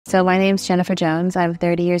So my name's Jennifer Jones. I'm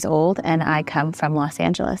 30 years old and I come from Los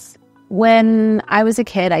Angeles. When I was a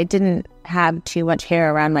kid, I didn't have too much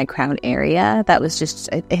hair around my crown area. That was just,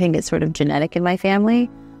 I think it's sort of genetic in my family.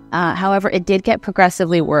 However, it did get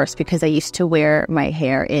progressively worse because I used to wear my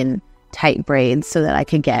hair in tight braids so that I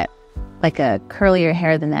could get like a curlier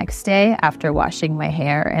hair the next day after washing my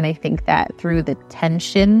hair. And I think that through the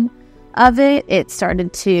tension of it, it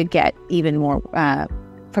started to get even more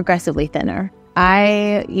progressively thinner.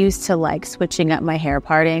 I used to like switching up my hair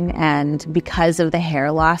parting, and because of the hair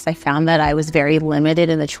loss, I found that I was very limited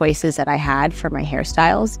in the choices that I had for my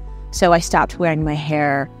hairstyles. So I stopped wearing my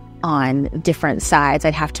hair on different sides.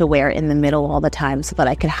 I'd have to wear it in the middle all the time so that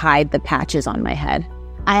I could hide the patches on my head.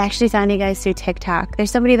 I actually found you guys through TikTok. There's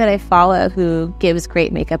somebody that I follow who gives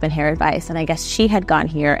great makeup and hair advice, and I guess she had gone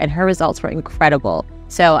here and her results were incredible.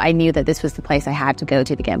 So I knew that this was the place I had to go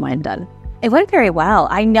to get mine done. It went very well.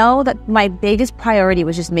 I know that my biggest priority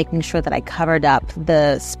was just making sure that I covered up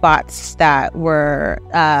the spots that were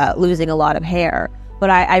losing a lot of hair. But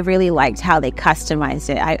I really liked how they customized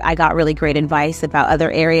it. I got really great advice about other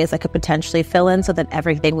areas I could potentially fill in so that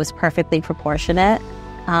everything was perfectly proportionate.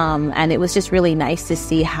 And it was just really nice to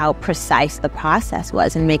see how precise the process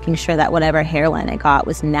was in making sure that whatever hairline I got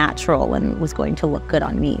was natural and was going to look good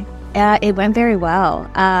on me. It went very well.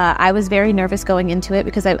 I was very nervous going into it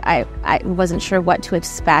because I wasn't sure what to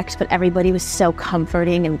expect, but everybody was so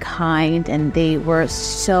comforting and kind, and they were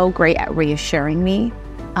so great at reassuring me.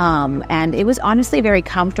 And it was honestly very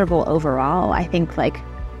comfortable overall. I think like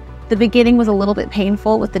the beginning was a little bit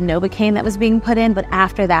painful with the Novocaine that was being put in, but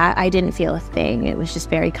after that, I didn't feel a thing. It was just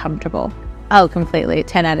very comfortable. Oh, completely.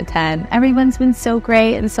 10 out of 10. Everyone's been so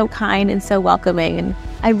great and so kind and so welcoming. And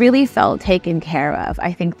I really felt taken care of.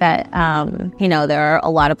 I think that, there are a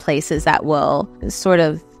lot of places that will sort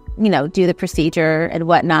of, do the procedure and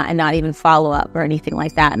whatnot and not even follow up or anything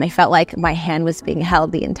like that. And I felt like my hand was being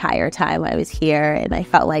held the entire time I was here. And I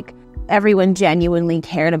felt like everyone genuinely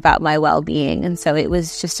cared about my well-being. And so it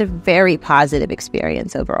was just a very positive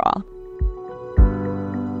experience overall.